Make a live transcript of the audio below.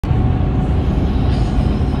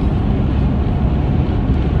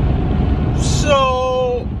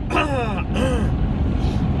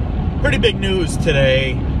Pretty big news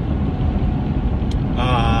today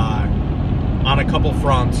on a couple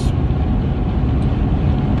fronts.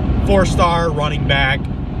 4-star running back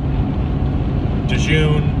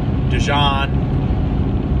Daijun,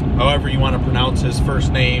 however you want to pronounce his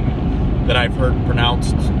first name, that I've heard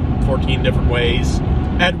pronounced 14 different ways,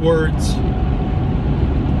 Edwards,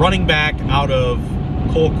 running back out of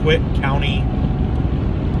Colquitt County,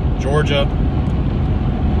 Georgia,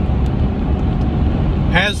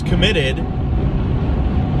 has committed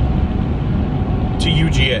to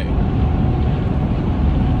UGA.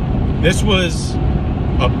 This was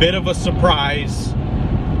a bit of a surprise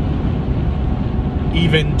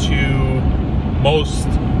even to most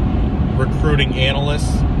recruiting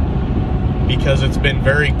analysts, because it's been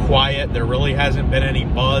very quiet. There really hasn't been any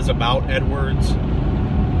buzz about Edwards.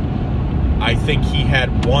 I think he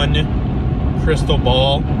had one crystal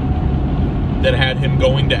ball that had him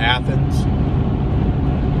going to Athens.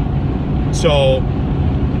 So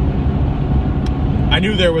I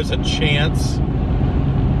knew there was a chance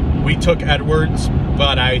we took Edwards,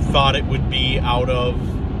 but I thought it would be out of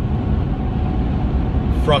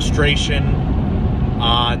frustration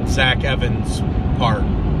on Zach Evans' part.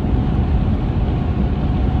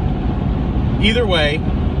 Either way,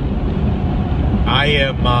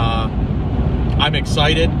 I'm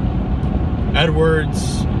excited.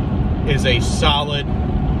 Edwards is a solid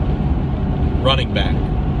running back.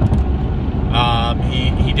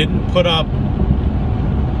 He didn't put up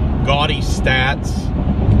gaudy stats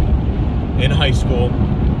in high school.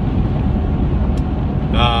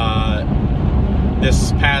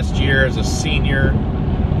 This past year as a senior,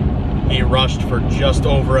 he rushed for just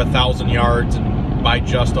over 1,000 yards, and by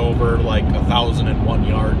just over, like 1,001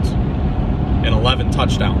 yards and 11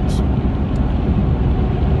 touchdowns.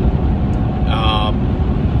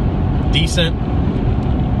 Decent,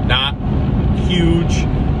 not huge,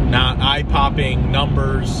 not eye-popping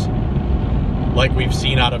numbers like we've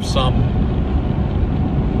seen out of some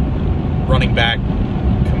running back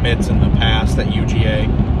commits in the past at UGA.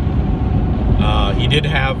 He did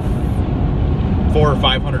have 400 or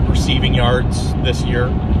 500 receiving yards this year,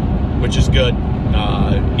 which is good.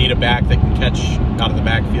 Need a back that can catch out of the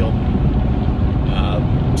backfield.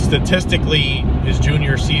 Statistically, his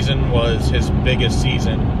junior season was his biggest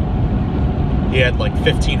season. He had like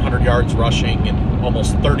 1,500 yards rushing and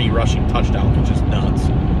almost 30 rushing touchdowns, which is nuts.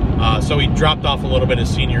 So he dropped off a little bit his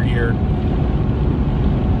senior year.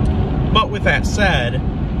 But with that said,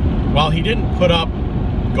 while he didn't put up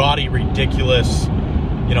gaudy, ridiculous,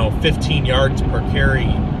 15 yards per carry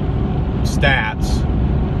stats,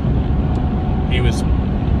 he was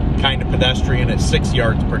kind of pedestrian at 6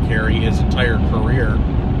 yards per carry his entire career.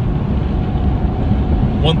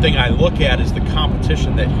 One thing I look at is the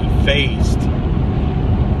competition that he faced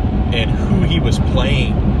and who he was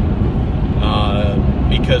playing,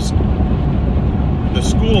 because the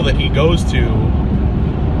school that he goes to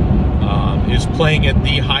is playing at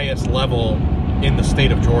the highest level in the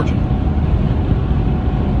state of Georgia.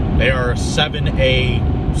 They are a 7A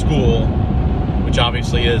school, which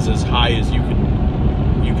obviously is as high as you can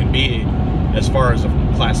be as far as the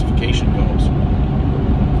classification goes.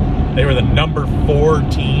 They were the number 4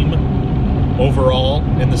 team overall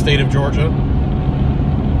in the state of Georgia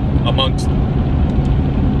amongst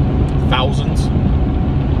thousands,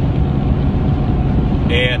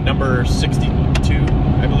 and number 62,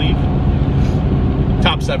 I believe.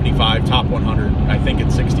 Top 75, top 100, I think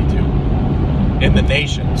it's 62 in the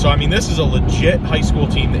nation. So, I mean, this is a legit high school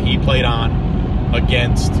team that he played on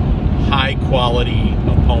against high-quality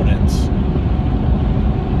opponents.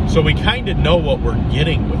 So we kind of know what we're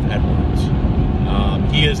getting with Edwards.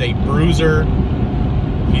 He is a bruiser.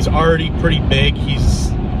 He's already pretty big.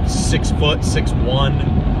 He's 6 foot,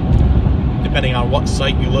 6'1", depending on what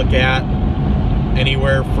site you look at.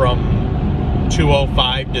 Anywhere from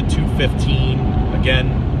 205 to 215,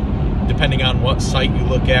 again, depending on what site you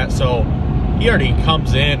look at. So he already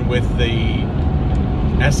comes in with the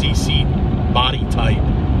SEC body type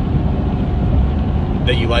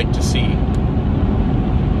that you like to see.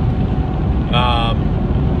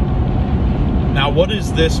 Now, what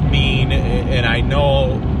does this mean? And I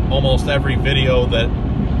know almost every video that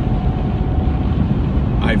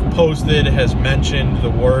I've posted has mentioned the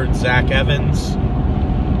word Zach Evans,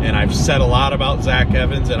 and I've said a lot about Zach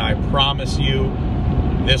Evans, and I promise you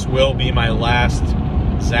this will be my last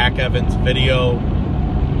Zach Evans video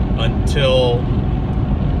until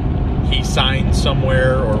he signs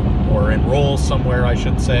somewhere or enrolls somewhere, I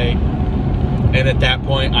should say. And at that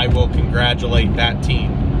point, I will congratulate that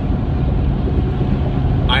team.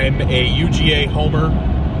 I am a UGA homer,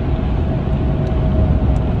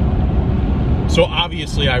 so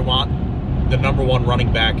obviously I want the #1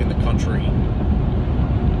 running back in the country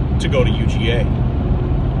to go to UGA.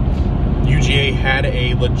 UGA had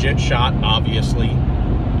a legit shot, obviously,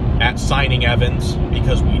 at signing Evans,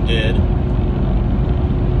 because we did.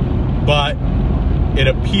 But it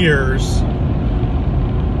appears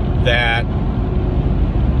that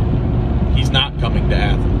he's not coming to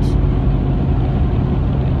Athens.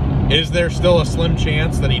 Is there still a slim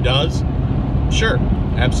chance that he does? Sure,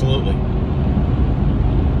 absolutely.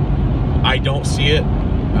 I don't see it.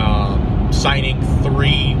 Signing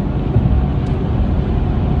 3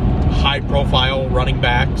 high-profile running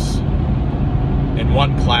backs in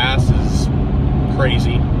one class is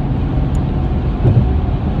crazy.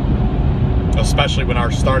 Especially when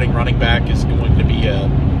our starting running back is going to be a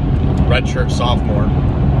redshirt sophomore.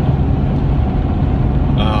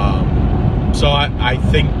 So I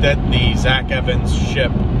think that the Zach Evans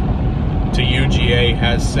ship to UGA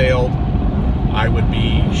has sailed. I would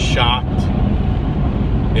be shocked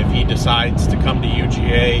if he decides to come to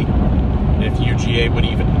UGA, if UGA would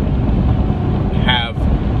even have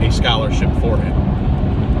a scholarship for him.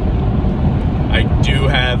 I do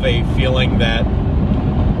have a feeling that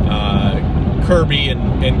Kirby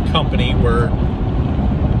and company were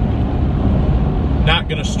not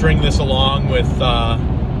going to string this along with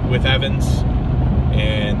Evans,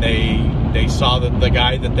 and they saw the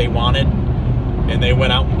guy that they wanted, and they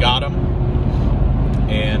went out and got him.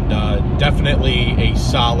 And definitely a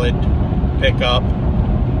solid pickup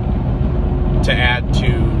to add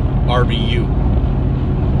to RBU.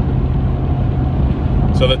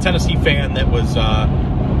 So the Tennessee fan that was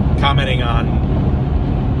commenting on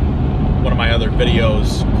one of my other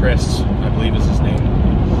videos, Chris, I believe is his name,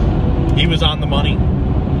 he was on the money.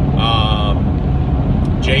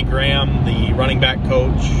 Jay Graham, the running back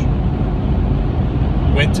coach,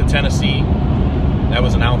 went to Tennessee. That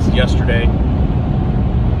was announced yesterday.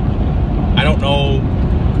 I don't know,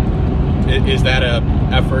 is that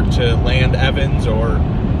an effort to land Evans, or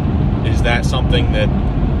is that something that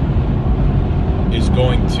is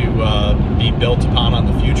going to be built upon on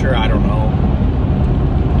the future? I don't know.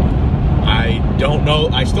 I don't know.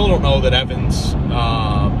 I still don't know that Evans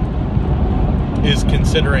is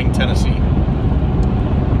considering Tennessee.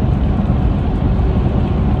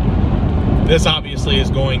 This obviously is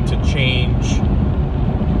going to change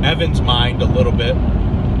Evans' mind a little bit.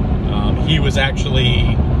 He was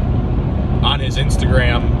actually on his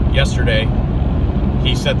Instagram yesterday.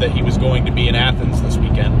 He said that he was going to be in Athens this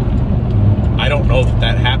weekend. I don't know that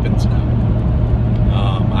that happens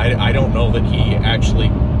now. I don't know that he actually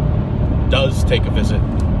does take a visit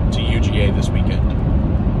to UGA this weekend.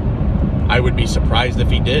 I would be surprised if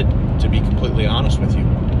he did, to be completely honest with you.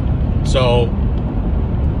 So,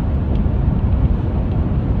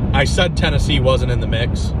 I said Tennessee wasn't in the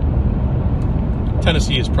mix.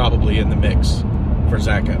 Tennessee is probably in the mix for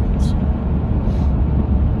Zach Evans.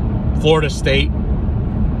 Florida State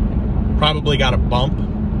probably got a bump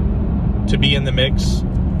to be in the mix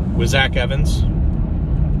with Zach Evans.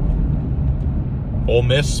 Ole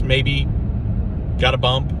Miss maybe got a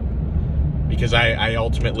bump, because I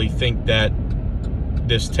ultimately think that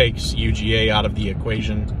this takes UGA out of the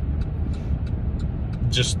equation.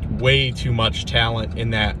 Just way too much talent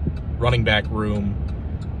in that running back room,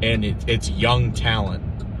 and it's young talent.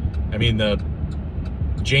 I mean, the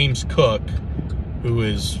James Cook, who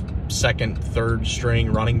is second, third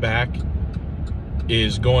string running back,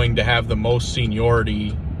 is going to have the most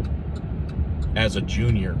seniority as a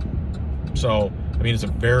junior. So, I mean, it's a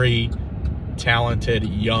very talented,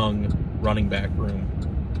 young running back room.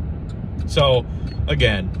 So,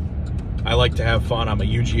 again, I like to have fun. I'm a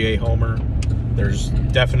UGA homer. There's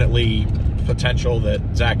definitely potential that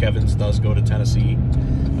Zach Evans does go to Tennessee.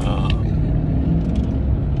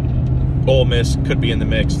 Ole Miss could be in the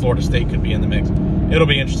mix. Florida State could be in the mix. It'll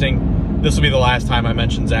be interesting. This will be the last time I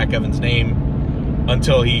mention Zach Evans' name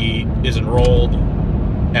until he is enrolled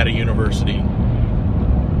at a university.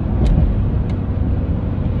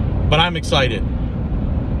 But I'm excited.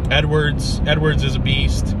 Edwards is a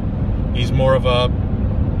beast. He's more of a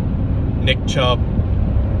Nick Chubb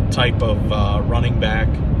type of running back,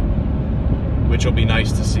 which will be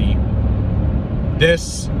nice to see.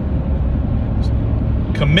 This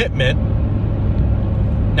commitment,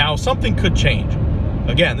 now something could change.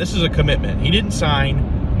 Again, this is a commitment. He didn't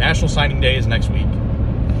sign. National Signing Day is next week.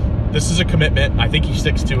 This is a commitment. I think he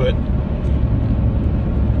sticks to it.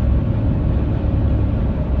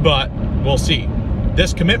 But we'll see.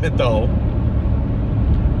 This commitment, though,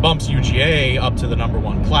 bumps UGA up to the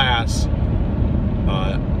 #1 class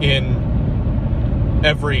in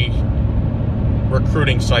every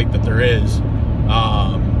recruiting site that there is.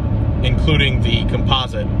 including the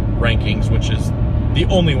composite rankings, which is the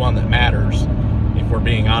only one that matters, if we're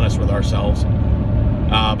being honest with ourselves.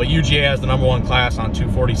 But UGA has the #1 class on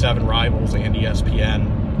 247 Rivals and ESPN.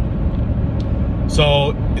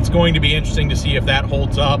 So it's going to be interesting to see if that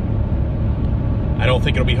holds up. I don't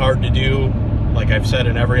think it'll be hard to do, like I've said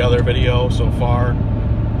in every other video so far.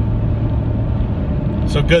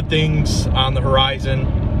 So good things on the horizon.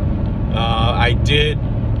 I did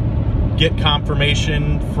get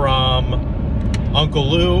confirmation from Uncle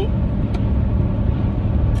Lou.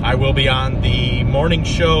 I will be on the morning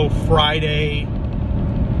show Friday,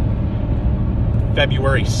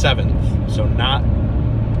 February 7th. So not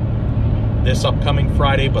this upcoming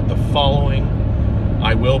Friday, but the following.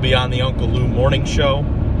 I will be on the Uncle Lou morning show.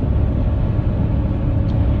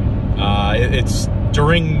 It's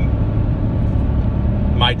during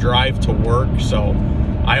my drive to work, so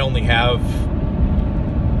I only have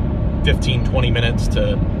 15-20 minutes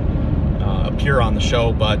to appear on the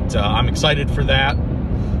show, but I'm excited for that.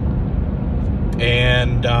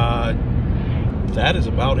 And that is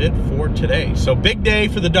about it for today. So big day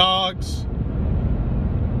for the dogs.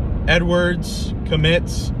 Edwards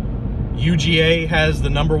commits. UGA has the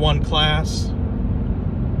 #1 class.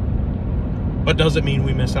 But does it mean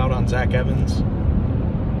we miss out on Zach Evans?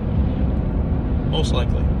 Most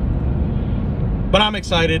likely. But I'm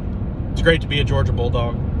excited. It's great to be a Georgia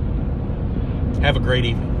Bulldog. Have a great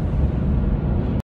evening.